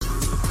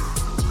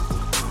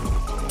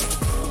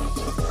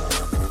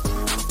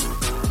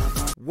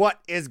What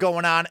is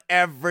going on,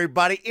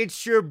 everybody?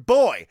 It's your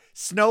boy,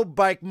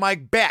 Snowbike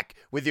Mike, back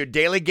with your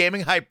daily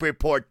gaming hype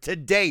report.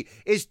 Today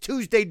is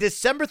Tuesday,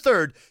 December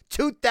 3rd,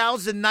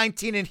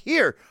 2019, and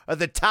here are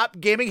the top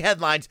gaming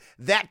headlines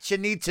that you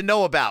need to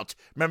know about.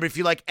 Remember, if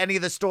you like any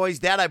of the stories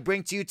that I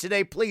bring to you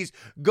today, please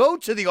go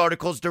to the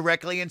articles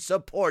directly and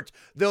support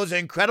those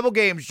incredible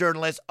games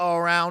journalists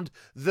around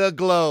the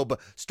globe.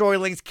 Story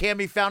links can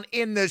be found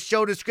in the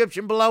show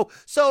description below,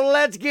 so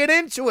let's get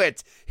into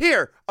it.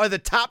 Here are the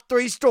top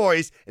 3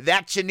 stories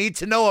that you need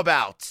to know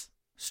about.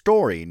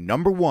 Story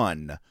number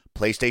 1.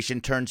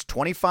 PlayStation turns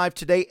 25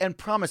 today and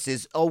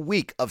promises a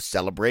week of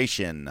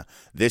celebration.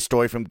 This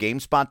story from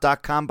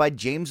GameSpot.com by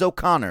James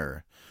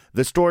O'Connor.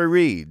 The story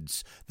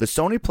reads, the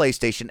Sony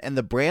PlayStation and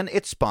the brand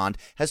it spawned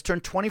has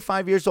turned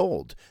 25 years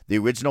old. The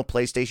original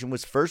PlayStation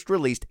was first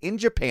released in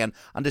Japan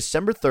on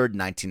December 3rd,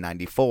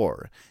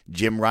 1994.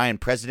 Jim Ryan,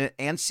 president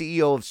and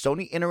CEO of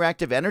Sony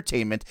Interactive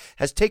Entertainment,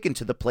 has taken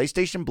to the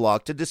PlayStation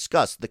blog to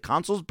discuss the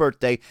console's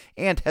birthday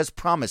and has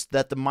promised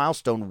that the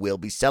milestone will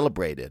be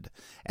celebrated.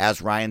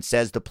 As Ryan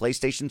says, the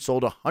PlayStation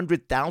sold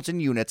 100,000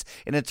 units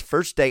in its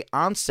first day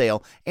on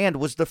sale and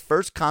was the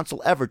first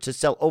console ever to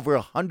sell over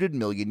 100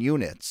 million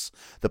units.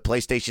 The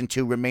PlayStation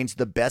 2 remains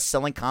the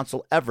best-selling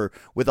console ever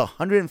with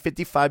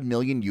 155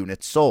 million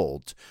units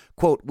sold.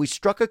 Quote, we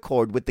struck a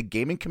chord with the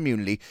gaming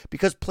community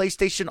because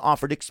PlayStation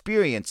offered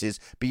experiences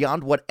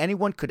beyond what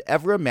anyone could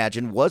ever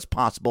imagine was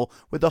possible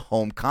with a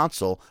home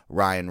console,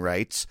 Ryan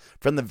writes.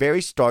 From the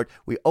very start,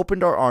 we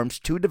opened our arms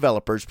to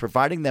developers,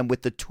 providing them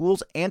with the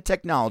tools and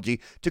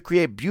technology to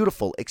create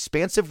beautiful,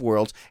 expansive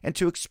worlds and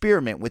to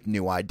experiment with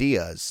new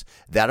ideas.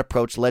 That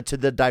approach led to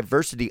the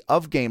diversity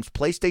of games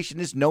PlayStation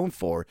is known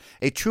for,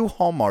 a true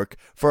hallmark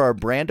for our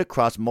brand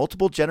across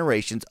multiple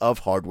generations of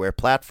hardware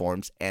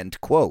platforms, end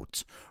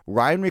quote.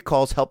 Ryan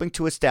recalls helping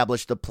to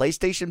establish the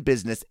PlayStation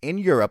business in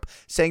Europe,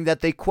 saying that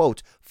they,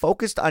 quote,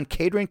 focused on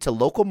catering to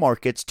local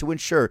markets to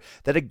ensure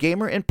that a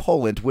gamer in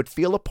Poland would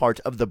feel a part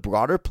of the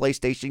broader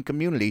PlayStation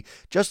community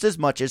just as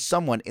much as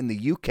someone in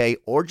the UK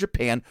or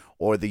Japan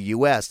or the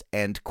US,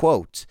 end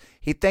quote.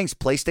 He thanks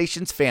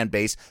PlayStation's fan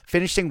base,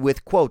 finishing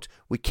with, quote,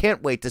 we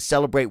can't wait to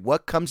celebrate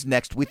what comes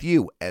next with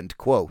you, end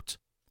quote.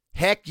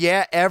 Heck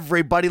yeah,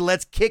 everybody,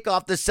 let's kick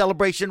off the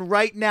celebration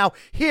right now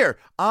here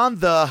on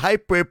the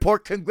Hype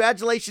Report.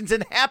 Congratulations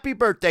and happy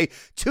birthday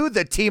to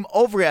the team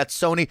over at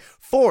Sony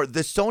for the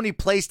Sony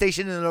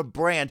PlayStation and a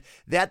brand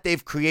that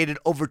they've created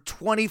over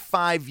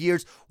 25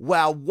 years.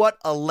 Wow, what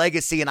a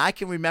legacy. And I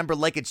can remember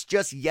like it's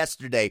just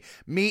yesterday,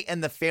 me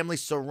and the family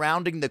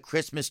surrounding the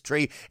Christmas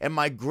tree and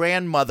my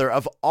grandmother,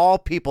 of all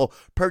people,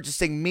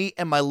 purchasing me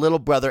and my little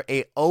brother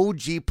a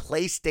OG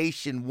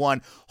PlayStation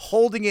 1,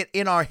 holding it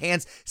in our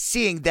hands,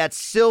 seeing that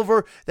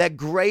silver, that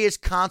grayish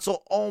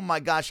console. Oh my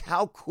gosh,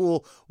 how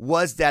cool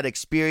was that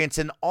experience?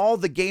 And all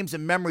the games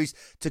and memories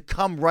to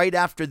come right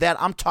after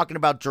that. I'm talking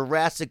about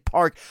Jurassic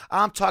Park.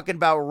 I'm talking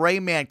about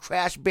Rayman,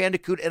 Crash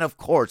Bandicoot, and of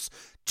course,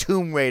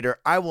 Tomb Raider.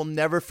 I will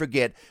never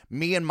forget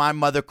me and my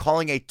mother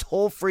calling a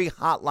toll-free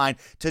hotline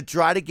to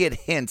try to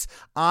get hints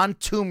on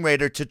Tomb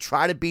Raider to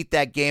try to beat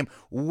that game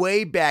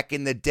way back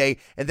in the day,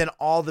 and then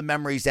all the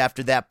memories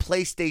after that.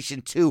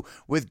 PlayStation 2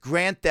 with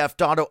Grand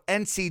Theft Auto,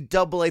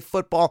 NCAA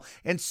football,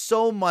 and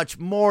so much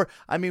more.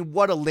 I mean,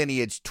 what a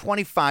lineage.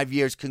 25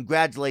 years.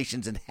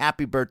 Congratulations and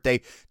happy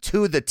birthday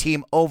to the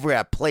team over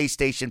at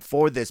PlayStation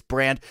for this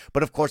brand.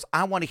 But of course,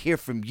 I want to hear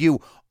from you,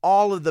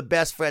 all of the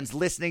best friends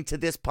listening to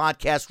this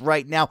podcast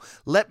right now.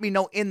 Let me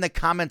know in the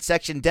comment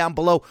section down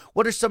below,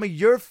 what are some of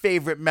your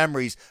favorite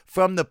memories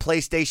from the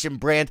PlayStation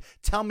brand?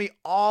 Tell me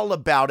all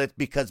about it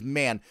because,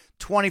 man,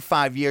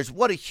 25 years,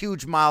 what a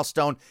huge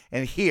milestone,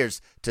 and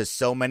here's to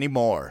so many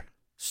more.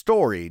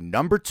 Story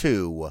number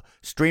 2.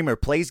 Streamer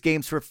plays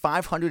games for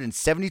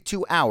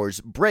 572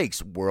 hours,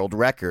 breaks world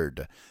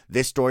record.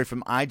 This story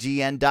from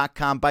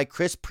IGN.com by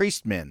Chris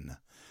Priestman.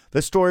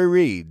 The story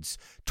reads,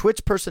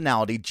 Twitch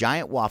personality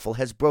Giant Waffle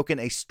has broken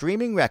a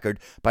streaming record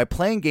by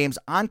playing games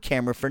on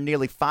camera for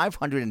nearly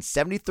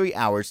 573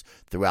 hours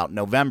throughout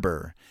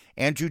November.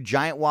 Andrew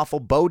Giant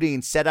Waffle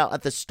Bodine set out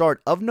at the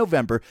start of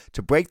November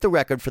to break the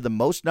record for the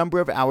most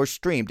number of hours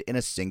streamed in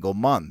a single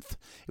month.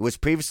 It was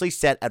previously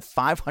set at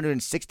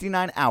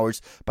 569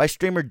 hours by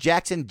streamer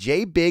Jackson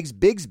J.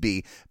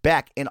 Bigsby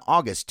back in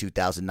August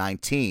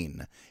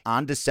 2019.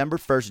 On December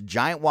 1st,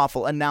 Giant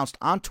Waffle announced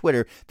on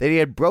Twitter that he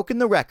had broken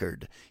the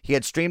record. He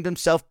had streamed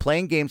himself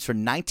playing games for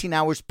 19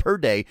 hours per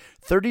day,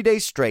 30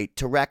 days straight,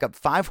 to rack up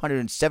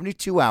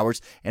 572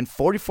 hours and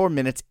 44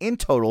 minutes in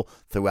total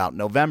throughout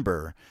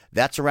November.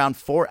 That's around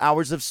 4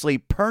 hours of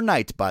sleep per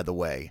night, by the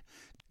way.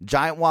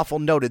 Giant Waffle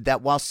noted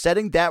that while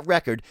setting that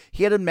record,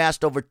 he had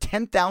amassed over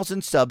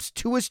 10,000 subs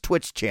to his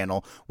Twitch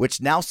channel,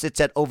 which now sits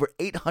at over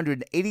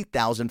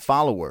 880,000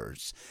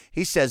 followers.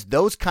 He says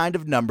those kind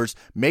of numbers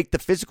make the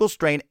physical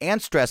strain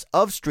and stress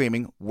of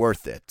streaming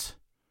worth it.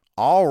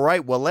 All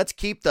right, well, let's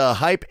keep the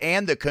hype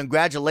and the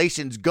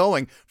congratulations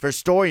going for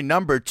story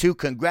number 2.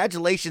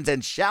 Congratulations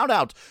and shout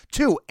out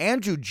to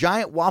Andrew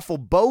Giant Waffle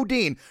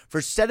Bodine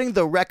for setting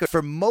the record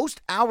for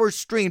most hours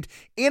streamed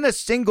in a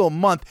single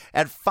month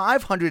at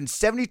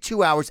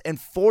 572 hours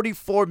and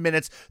 44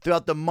 minutes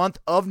throughout the month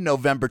of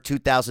November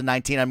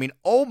 2019. I mean,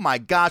 oh my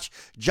gosh,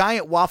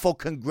 Giant Waffle,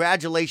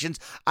 congratulations.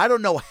 I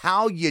don't know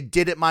how you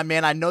did it, my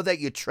man. I know that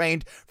you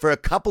trained for a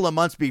couple of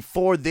months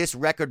before this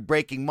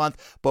record-breaking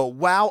month, but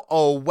wow,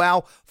 oh wow.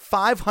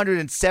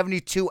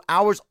 572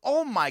 hours.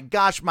 Oh my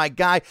gosh, my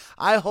guy.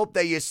 I hope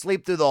that you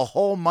sleep through the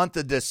whole month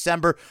of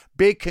December.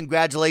 Big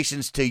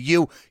congratulations to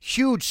you.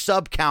 Huge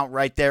sub count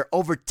right there.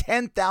 Over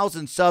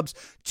 10,000 subs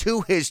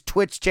to his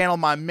Twitch channel.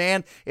 My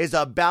man is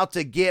about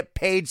to get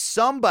paid.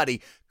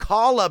 Somebody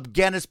call up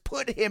Guinness,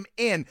 put him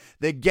in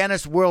the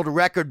Guinness World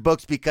Record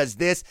books because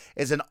this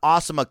is an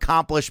awesome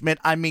accomplishment.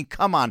 I mean,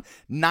 come on,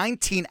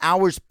 19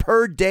 hours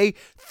per day,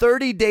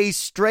 30 days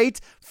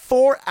straight,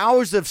 4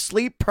 hours of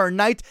sleep per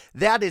night.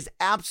 That is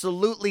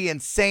absolutely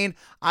insane.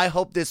 I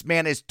hope this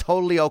man is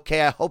totally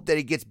okay. I hope that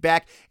he gets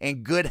back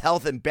in good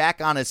health and back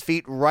on his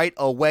feet right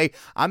away.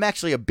 I'm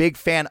actually a big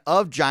fan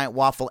of Giant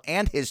Waffle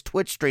and his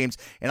Twitch streams,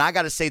 and I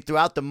got to say,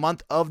 throughout the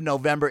month of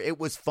November, it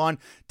was fun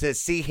to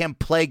see him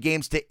play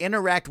games, to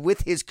interact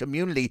with his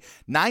community.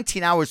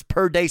 19 hours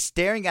per day,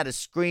 staring at a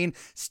screen,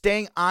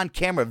 staying on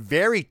camera.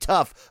 Very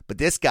tough, but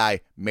this guy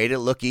made it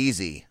look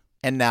easy.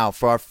 And now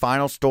for our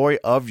final story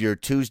of your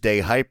Tuesday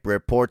Hype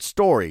Report,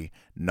 story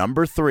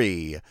number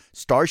 3.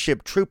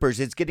 Starship Troopers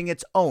is getting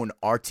its own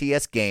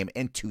RTS game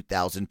in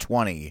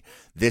 2020.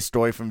 This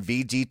story from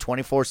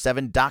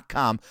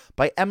VG247.com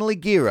by Emily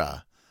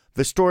Gira.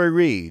 The story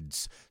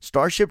reads,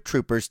 Starship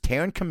Troopers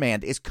Terran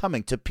Command is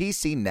coming to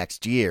PC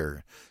next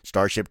year.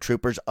 Starship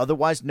Troopers,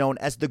 otherwise known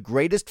as the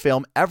greatest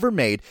film ever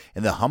made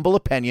in the humble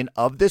opinion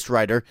of this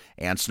writer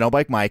and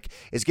Snowbike Mike,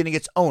 is getting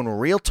its own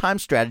real-time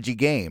strategy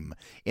game.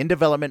 In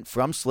development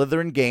from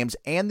Slytherin Games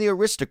and the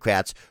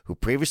Aristocrats, who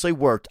previously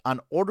worked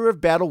on Order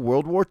of Battle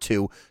World War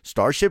II,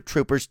 Starship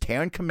Troopers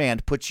Terran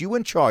Command puts you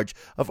in charge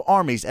of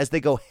armies as they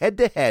go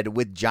head-to-head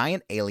with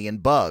giant alien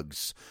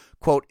bugs.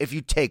 Quote, if you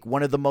take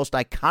one of the most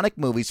iconic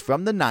movies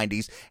from the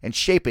 90s and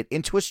shape it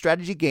into a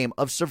strategy game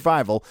of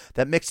survival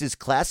that mixes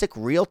classic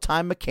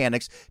real-time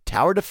mechanics,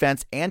 tower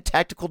defense, and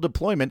tactical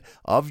deployment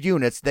of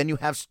units, then you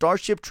have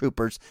Starship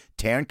Troopers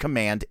Terran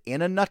Command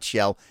in a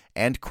nutshell,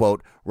 end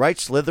quote,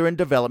 writes Slytherin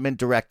development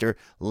director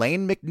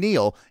Lane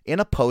McNeil in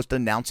a post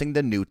announcing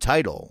the new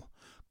title.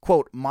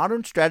 Quote,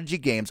 modern strategy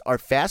games are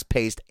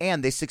fast-paced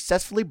and they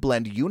successfully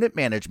blend unit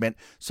management,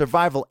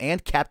 survival,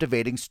 and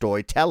captivating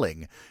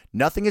storytelling.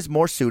 Nothing is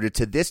more suited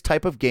to this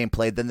type of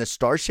gameplay than the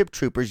Starship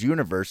Troopers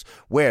universe,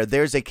 where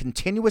there's a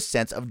continuous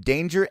sense of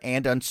danger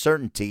and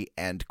uncertainty,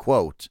 end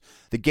quote.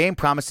 The game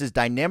promises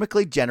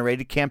dynamically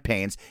generated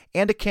campaigns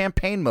and a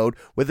campaign mode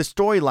where the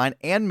storyline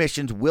and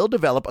missions will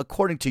develop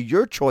according to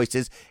your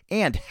choices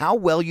and how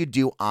well you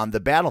do on the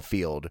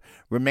battlefield.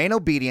 Remain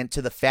obedient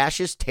to the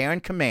fascist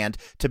Terran Command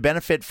to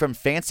benefit from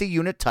fancy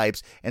unit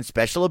types and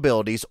special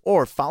abilities,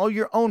 or follow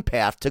your own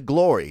path to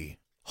glory.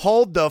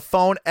 Hold the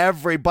phone,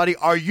 everybody.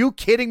 Are you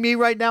kidding me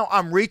right now?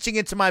 I'm reaching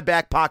into my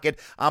back pocket.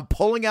 I'm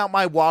pulling out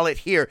my wallet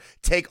here.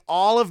 Take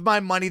all of my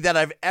money that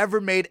I've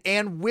ever made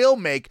and will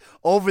make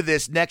over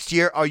this next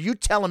year. Are you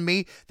telling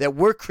me that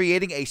we're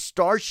creating a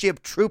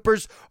Starship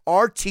Troopers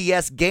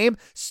RTS game?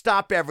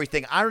 Stop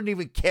everything. I don't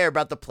even care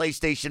about the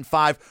PlayStation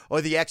 5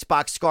 or the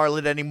Xbox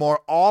Scarlet anymore.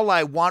 All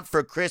I want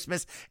for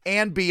Christmas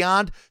and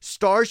beyond,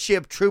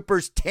 Starship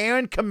Troopers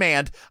Terran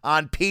Command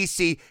on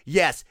PC.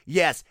 Yes,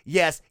 yes,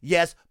 yes,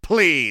 yes,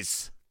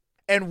 please.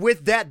 And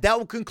with that, that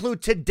will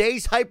conclude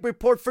today's Hype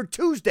Report for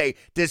Tuesday,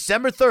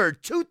 December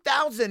 3rd,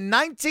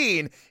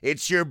 2019.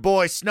 It's your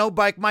boy,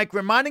 Snowbike Mike,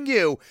 reminding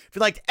you, if you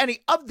liked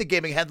any of the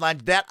gaming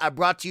headlines that I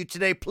brought to you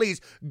today,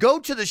 please go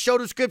to the show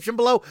description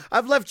below.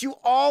 I've left you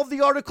all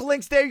the article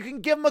links there. You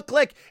can give them a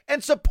click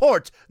and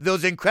support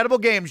those incredible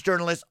games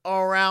journalists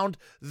around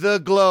the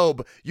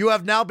globe. You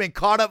have now been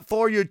caught up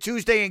for your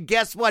Tuesday, and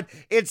guess what?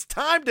 It's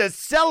time to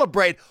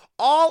celebrate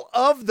all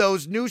of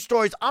those news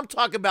stories. I'm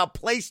talking about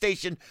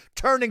PlayStation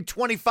turning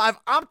 25.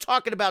 I'm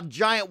talking about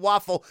Giant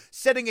Waffle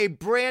setting a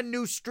brand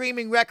new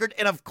streaming record.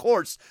 And of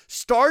course,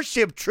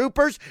 Starship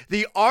Troopers,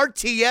 the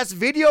RTS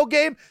video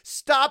game.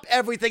 Stop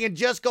everything and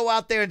just go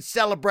out there and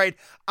celebrate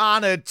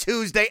on a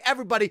Tuesday.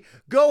 Everybody,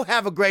 go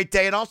have a great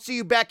day. And I'll see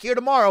you back here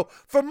tomorrow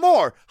for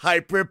more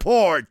Hype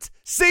Report.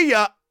 See ya.